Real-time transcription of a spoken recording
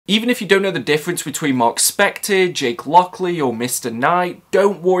Even if you don't know the difference between Mark Spector, Jake Lockley or Mr. Knight,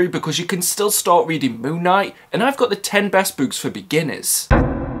 don't worry because you can still start reading Moon Knight, and I've got the 10 best books for beginners.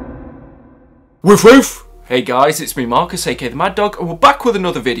 Woof woof! Hey guys, it's me Marcus, aka the Mad Dog, and we're back with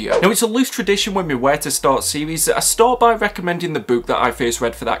another video. Now it's a loose tradition with my Where to Start series that I start by recommending the book that I first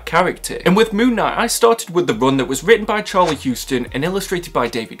read for that character. And with Moon Knight, I started with the run that was written by Charlie Huston and illustrated by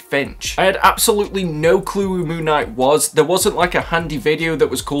David Finch. I had absolutely no clue who Moon Knight was. There wasn't like a handy video that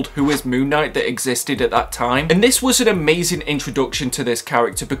was called Who is Moon Knight that existed at that time. And this was an amazing introduction to this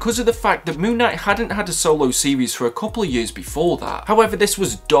character because of the fact that Moon Knight hadn't had a solo series for a couple of years before that. However, this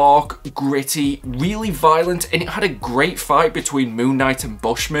was dark, gritty, really violent, and it had a great fight between Moon Knight and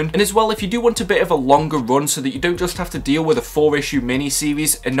Bushman. And as well, if you do want a bit of a longer run so that you don't just have to deal with a 4-issue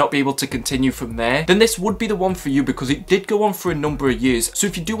mini-series and not be able to continue from there, then this would be the one for you because it did go on for a number of years. So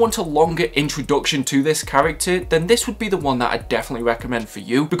if you do want a longer introduction to this character, then this would be the one that I'd definitely recommend for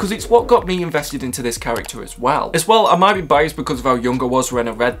you because it's what got me invested into this character as well. I might be biased because of how young I was when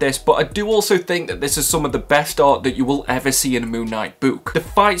I read this, but I do also think that this is some of the best art that you will ever see in a Moon Knight book. The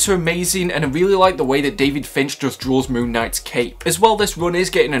fights are amazing, and I really like the way that David Finch just draws Moon Knight's cape. As well, this run is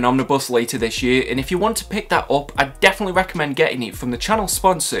getting an omnibus later this year, and if you want to pick that up, I definitely recommend getting it from the channel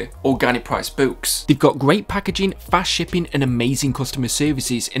sponsor, Organic Price Books. They've got great packaging, fast shipping, and amazing customer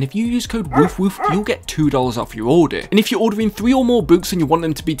services, and if you use code WOOFWOOF, you'll get $2 off your order. And if you're ordering 3 or more books and you want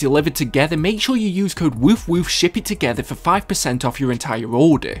them to be delivered together, make sure you use code WOOFWOOF, ship it together for 5% off your entire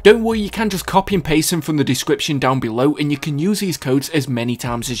order. Don't worry, you can just copy and paste them from the description down below, and you can use these codes as many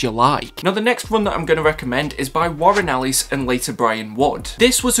times as you like. Now, the next run that I'm going to recommend is by Warren Ellis and later Brian Wood.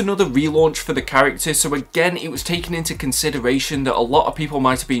 This was another relaunch for the character, so again it was taken into consideration that a lot of people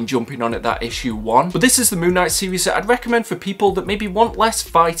might have been jumping on at that issue 1. But this is the Moon Knight series that I'd recommend for people that maybe want less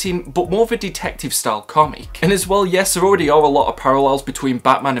fighting but more of a detective style comic. And as well, yes, there already are a lot of parallels between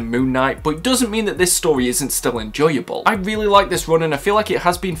Batman and Moon Knight, but it doesn't mean that this story isn't still enjoyable. I really like this run and I feel like it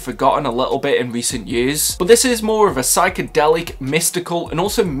has been forgotten a little bit in recent years, but this is more of a psychedelic, mystical, and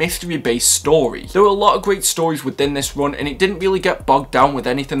also mystery based story. There were a lot of great stories within this run, and it didn't really get bogged down with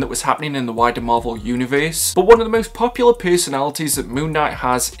anything that was happening in the wider Marvel universe. But one of the most popular personalities that Moon Knight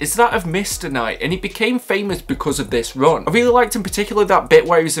has is that of Mr. Knight, and he became famous because of this run. I really liked in particular that bit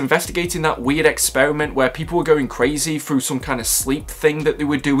where he was investigating that weird experiment where people were going crazy through some kind of sleep thing that they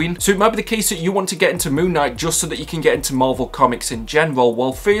were doing. So it might be the case that you want to get into Moon Knight just so that you can get into Marvel Comics in general.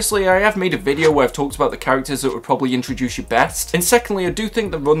 Well, firstly, I have made a video where I've talked about the characters that would probably introduce you best. And secondly, I do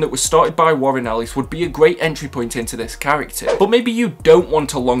think the run that was started by Warren Ellis would be a great entry point into this character. But maybe you don't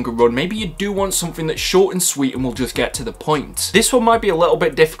want a longer run, maybe you do want something that's short and sweet and will just get to the point. This one might be a little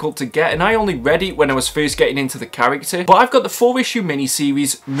bit difficult to get, and I only read it when I was first getting into the character, but I've got the 4-issue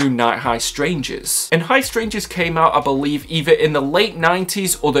miniseries Moon Knight High Strangers. And High Strangers came out, I believe, either in the late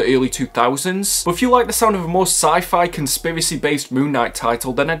 90s or the early 2000s, but if you like the sound of a more sci-fi conspiracy based Moon Knight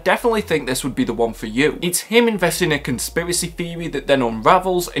title, then I definitely think this would be the one for you. It's him investing in a conspiracy theory that then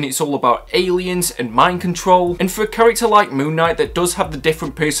unravels, and it's all about aliens and mind control. And for a character like Moon Knight that does have the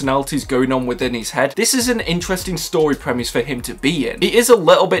different personalities going on within his head, this is an interesting story premise for him to be in. It is a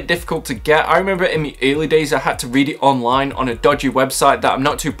little bit difficult to get. I remember in the early days I had to read it online on a dodgy website that I'm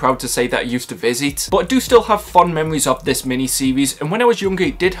not too proud to say that I used to visit, but I do still have fond memories of this mini-series, and when I was younger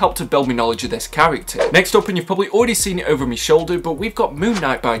it did help to build my knowledge of this character. Next up, and you've probably already seen it over my shoulder, but we've got Moon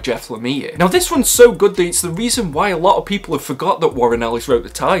Knight by Jeff Lemire. Now this one's so good that it's the reason why a lot of people have forgot that Warren Ellis wrote the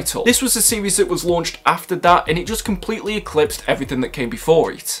title. This was a series that was launched after that, and it just completely eclipsed everything that came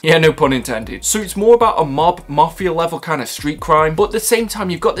before it. Yeah, no pun intended. So it's more about a mob, mafia level kind of street crime, but at the same time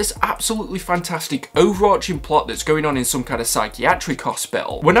you've got this absolutely fantastic overarching plot that's going on in some kind of psychiatric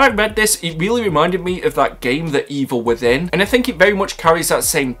hospital. When I read this, it really reminded me of that game, The Evil Within, and I think it very much carries that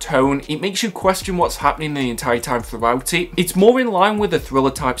same tone. It makes you question what's happening the entire time throughout it. It's more in line with a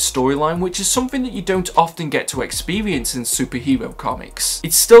thriller type storyline, which is something that you don't often get to experience in superhero comics.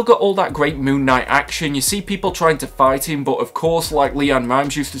 It's still got all that great Moon Knight action. You see people trying to fight him, but of course, like Leanne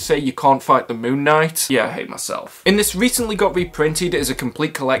Rimes used to say, you can't fight the Moon Knight. Yeah, I hate myself. And this recently got reprinted as a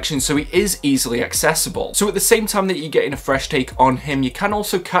complete collection, so it is easily accessible. So at the same time that you're getting a fresh take on him, you can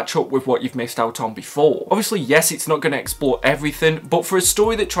also catch up with what you've missed out on before. Obviously, yes, it's not going to explore everything, but for a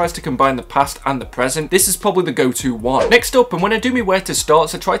story that tries to combine the past and the present, this is probably the go-to one. Next up, and when I do my Where to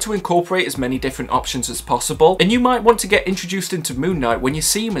Start, I try to incorporate as many different options as possible, and you might want to get introduced into Moon Knight when you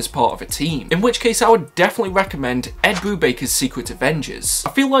see him as part of a team, in which which case I would definitely recommend Ed Brubaker's Secret Avengers. I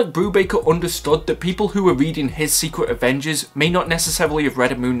feel like Brubaker understood that people who were reading his Secret Avengers may not necessarily have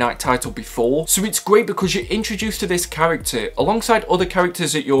read a Moon Knight title before, so it's great because you're introduced to this character alongside other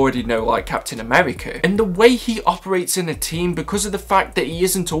characters that you already know like Captain America. And the way he operates in a team, because of the fact that he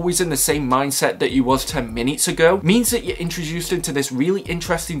isn't always in the same mindset that he was 10 minutes ago, means that you're introduced into this really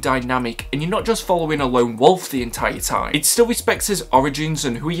interesting dynamic and you're not just following a lone wolf the entire time. It still respects his origins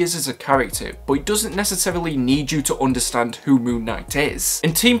and who he is as a character, but it doesn't necessarily need you to understand who Moon Knight is.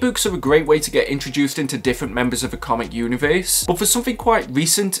 And team books are a great way to get introduced into different members of a comic universe, but for something quite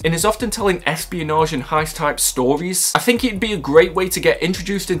recent and is often telling espionage and heist type stories, I think it'd be a great way to get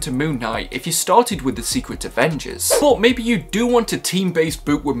introduced into Moon Knight if you started with the Secret Avengers. But maybe you do want a team-based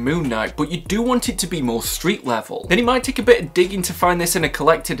book with Moon Knight, but you do want it to be more street level. Then it might take a bit of digging to find this in a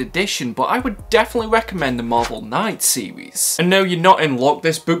collected edition, but I would definitely recommend the Marvel Knights series. And no, you're not in luck,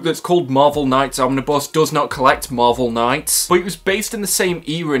 this book that's called Marvel Knights Omnibus does not collect Marvel Knights, but it was based in the same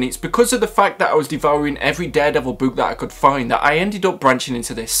era, and it's because of the fact that I was devouring every Daredevil book that I could find that I ended up branching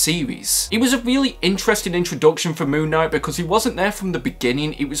into this series. It was a really interesting introduction for Moon Knight because he wasn't there from the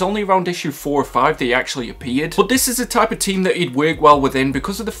beginning. It was only around issue 4 or 5 that he actually appeared, but this is the type of team that he'd work well within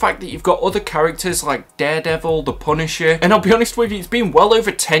because of the fact that you've got other characters like Daredevil, the Punisher, and I'll be honest with you, it's been well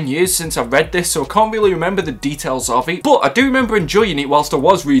over 10 years since I read this, so I can't really remember the details of it, but I do remember enjoying it whilst I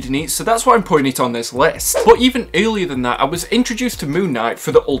was reading it, so that's why I'm putting it on this list. But even earlier than that, I was introduced to Moon Knight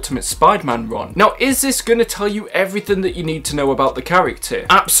for the Ultimate Spider-Man run. Now, is this going to tell you everything that you need to know about the character?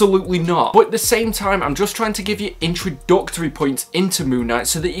 Absolutely not, but at the same time, I'm just trying to give you introductory points into Moon Knight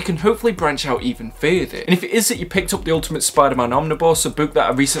so that you can hopefully branch out even further. And if it is that you picked up the Ultimate Spider-Man Omnibus, a book that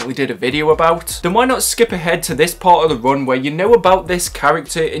I recently did a video about, then why not skip ahead to this part of the run where you know about this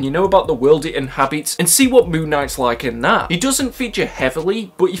character and you know about the world it inhabits and see what Moon Knight's like in that. He doesn't feature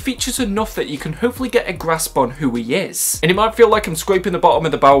heavily, but he features enough that you can hopefully get a grasp on who he is. And it might feel like I'm scraping the bottom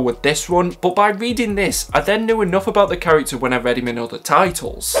of the barrel with this run, but by reading this, I then knew enough about the character when I read him in other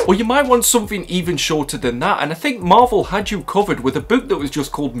titles. Or you might want something even shorter than that, and I think Marvel had you covered with a book that was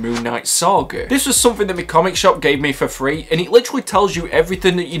just called Moon Knight Saga. This was something that my comic shop gave me for free, and it literally tells you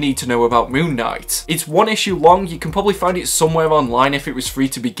everything that you need to know about Moon Knight. It's 1 issue long, you can probably find it somewhere online if it was free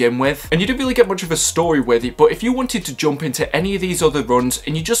to begin with, and you didn't really get much of a story with it, but if you wanted to jump into any of these other runs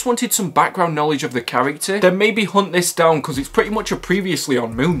and you just wanted some background knowledge of the character, then maybe hunt this down because it's pretty much a previously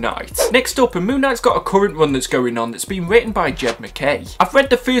on Moon Knight. Next up, and Moon Knight's got a current run that's going on that's been written by Jed MacKay. I've read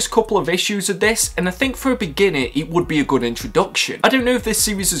the first couple of issues of this, and I think for a beginner it would be a good introduction. I don't know if this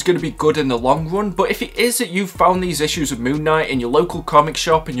series is going to be good in the long run, but if it is that you've found these issues of Moon Knight in your local comic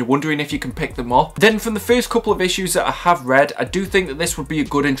shop and you're wondering if you can pick them up, then from the first couple of issues that I have read, I do think that this would be a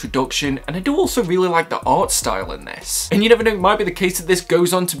good introduction, and I do also really like the art style in this. And you never know, it might be the case that this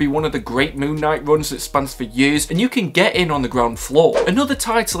goes on to be one of the great Moon Knight runs that spans for years, and you can get in on the ground floor. Another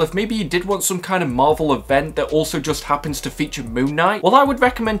title, if maybe you did want some kind of Marvel event that also just happens to feature Moon Knight, well, I would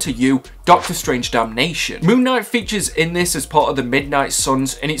recommend to you Doctor Strange Damnation. Moon Knight features in this as part of the Midnight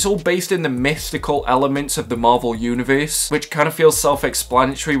Suns, and it's all based in the mystical elements of the Marvel universe, which kind of feels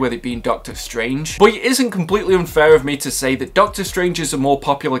self-explanatory with it being Doctor Strange. But it isn't completely unfair of me to say that Doctor Strange is a more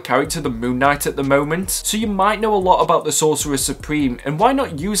popular character than Moon Knight at the moment, so you might know a lot about the Sorcerer Supreme, and why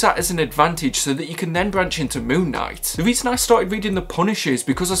not use that as an advantage so that you can then branch into Moon Knight? The reason I started reading the Punisher is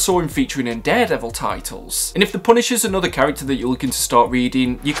because I saw him featuring in Daredevil titles, and if the Punisher's another character that you're looking to start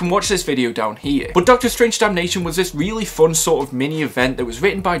reading, you can watch this video down here. But Doctor Strange Damnation was this really fun sort of mini event that was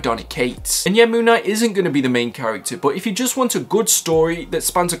written by Donny Cates, and yeah, Moon Knight isn't going to be the main character, but if you just want a good story that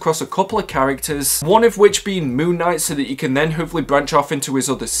spans across a couple of characters, one of which being Moon Knight so that you can then hopefully branch off into his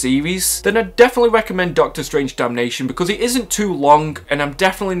other series, then I'd definitely recommend Doctor Strange Damnation because it isn't too long, and I'm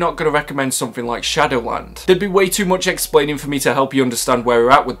definitely not going to recommend something like Shadowland. There'd be way too much explaining for me to help you understand where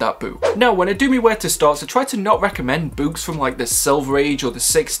we're at with that book. Now, when I do me where to start, I try to not recommend books from like the Silver Age or the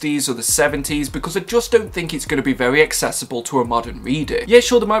 60s or the 70s because I just don't think it's going to be very accessible to a modern reader. Yeah,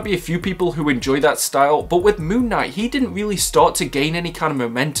 sure, there might be a few people who enjoy that style, but with Moon Knight, he didn't really start to gain any kind of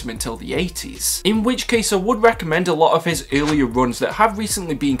momentum until the 80s. In which case, I would recommend a lot of his earlier runs that have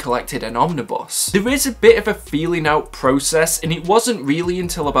recently been collected in omnibus. There is a bit of a feeling out process, and it wasn't really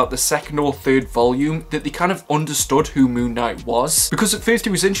until about the 2nd or 3rd volume that they kind of understood who Moon Knight was, because at first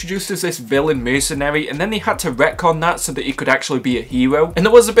he was introduced as this villain mercenary, and then they had to retcon that so that he could actually be a hero, and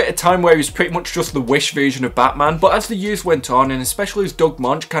there was a bit of time where he was pretty much just the Wish version of Batman. But as the years went on, and especially as Doug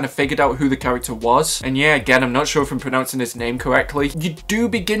Moench kind of figured out who the character was, and yeah, again, I'm not sure if I'm pronouncing his name correctly, you do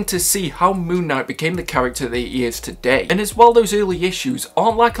begin to see how Moon Knight became the character that he is today. And as well, those early issues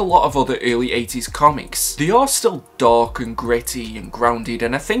aren't like a lot of other early 80s comics. They are still dark and gritty and grounded,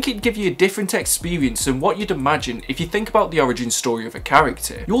 and I think think it'd give you a different experience than what you'd imagine if you think about the origin story of a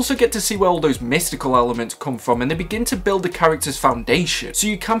character. You also get to see where all those mystical elements come from, and they begin to build the character's foundation, so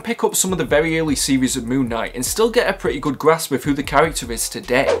you can pick up some of the very early series of Moon Knight and still get a pretty good grasp of who the character is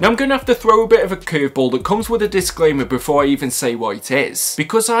today. Now I'm going to have to throw a bit of a curveball that comes with a disclaimer before I even say what it is,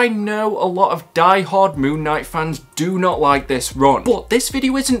 because I know a lot of die-hard Moon Knight fans do not like this run, but this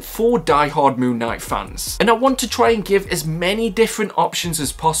video isn't for die-hard Moon Knight fans, and I want to try and give as many different options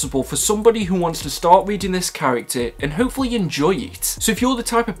as possible for somebody who wants to start reading this character and hopefully enjoy it. So if you're the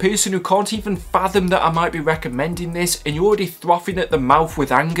type of person who can't even fathom that I might be recommending this and you're already frothing at the mouth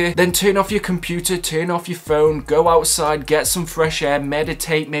with anger, then turn off your computer, turn off your phone, go outside, get some fresh air,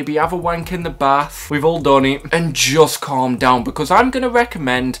 meditate, maybe have a wank in the bath, we've all done it, and just calm down, because I'm going to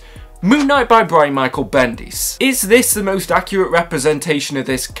recommend Moon Knight by Brian Michael Bendis. Is this the most accurate representation of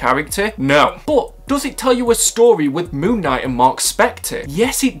this character? No. But does it tell you a story with Moon Knight and Mark Spector?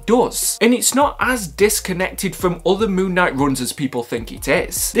 Yes, it does. And it's not as disconnected from other Moon Knight runs as people think it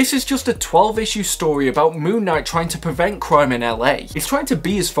is. This is just a 12-issue story about Moon Knight trying to prevent crime in LA. It's trying to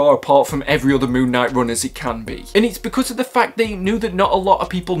be as far apart from every other Moon Knight run as it can be. And it's because of the fact they knew that not a lot of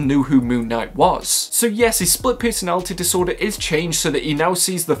people knew who Moon Knight was. So yes, his split personality disorder is changed so that he now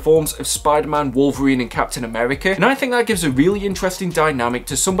sees the forms of Spider-Man, Wolverine and Captain America. And I think that gives a really interesting dynamic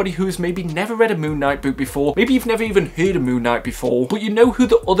to somebody who's maybe never read a Moon Knight book before, maybe you've never even heard of Moon Knight before, but you know who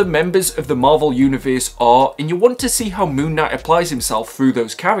the other members of the Marvel Universe are, and you want to see how Moon Knight applies himself through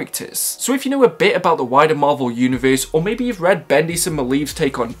those characters. So if you know a bit about the wider Marvel Universe, or maybe you've read Bendis and Maleev's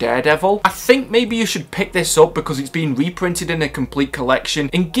take on Daredevil, I think maybe you should pick this up because it's been reprinted in a complete collection,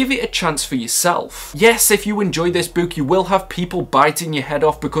 and give it a chance for yourself. Yes, if you enjoy this book, you will have people biting your head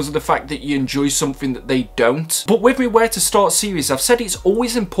off because of the fact that you enjoy something that they don't. But with my Where to Start series, I've said it's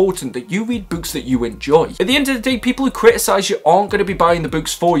always important that you read books that you enjoy. At the end of the day, people who criticise you aren't going to be buying the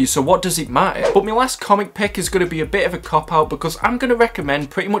books for you, so what does it matter? But my last comic pick is going to be a bit of a cop-out because I'm going to recommend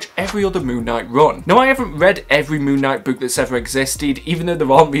pretty much every other Moon Knight run. Now, I haven't read every Moon Knight book that's ever existed, even though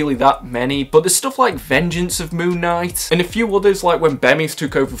there aren't really that many, but there's stuff like Vengeance of Moon Knight, and a few others like when Bendis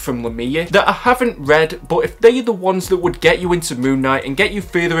took over from Lemire, that I haven't read, but if they're the ones that would get you into Moon Knight and get you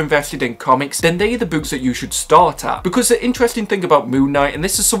further invested in comics, then they're the books that you should start at. Because the interesting thing about Moon Knight, and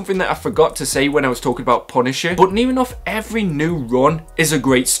this is something that I forgot to say when I was talking about Punisher, but near enough every new run is a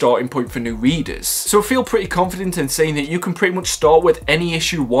great starting point for new readers. So I feel pretty confident in saying that you can pretty much start with any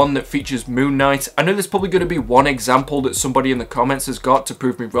issue 1 that features Moon Knight. I know there's probably going to be one example that somebody in the comments has got to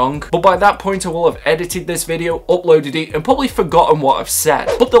prove me wrong, but by that point I will have edited this video, uploaded it, and probably forgotten what I've said.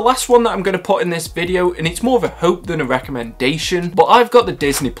 But the last one that I'm going to put in this video, and it's more of a hope than a recommendation, but I've got the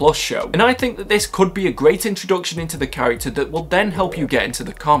Disney Plus show, and I think that this could be a great introduction into the character that will then help you get into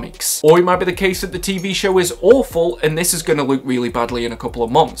the comics. Or it might be the case that the TV show is awful and this is going to look really badly in a couple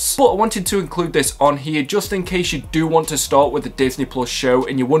of months. But I wanted to include this on here just in case you do want to start with the Disney Plus show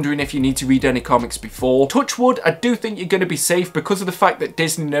and you're wondering if you need to read any comics before. Touch wood, I do think you're going to be safe because of the fact that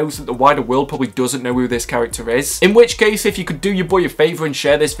Disney knows that the wider world probably doesn't know who this character is. In which case, if you could do your boy a favour and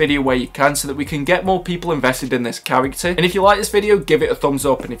share this video where you can so that we can get more people invested in this character. And if you like this video, give it a thumbs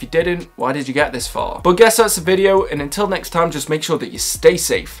up, and if you didn't, why did you get this far? But I guess that's the video, and until next time, just make sure that you stay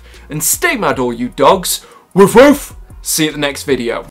safe and stay mad, all you dogs. Woof woof! See you at the next video.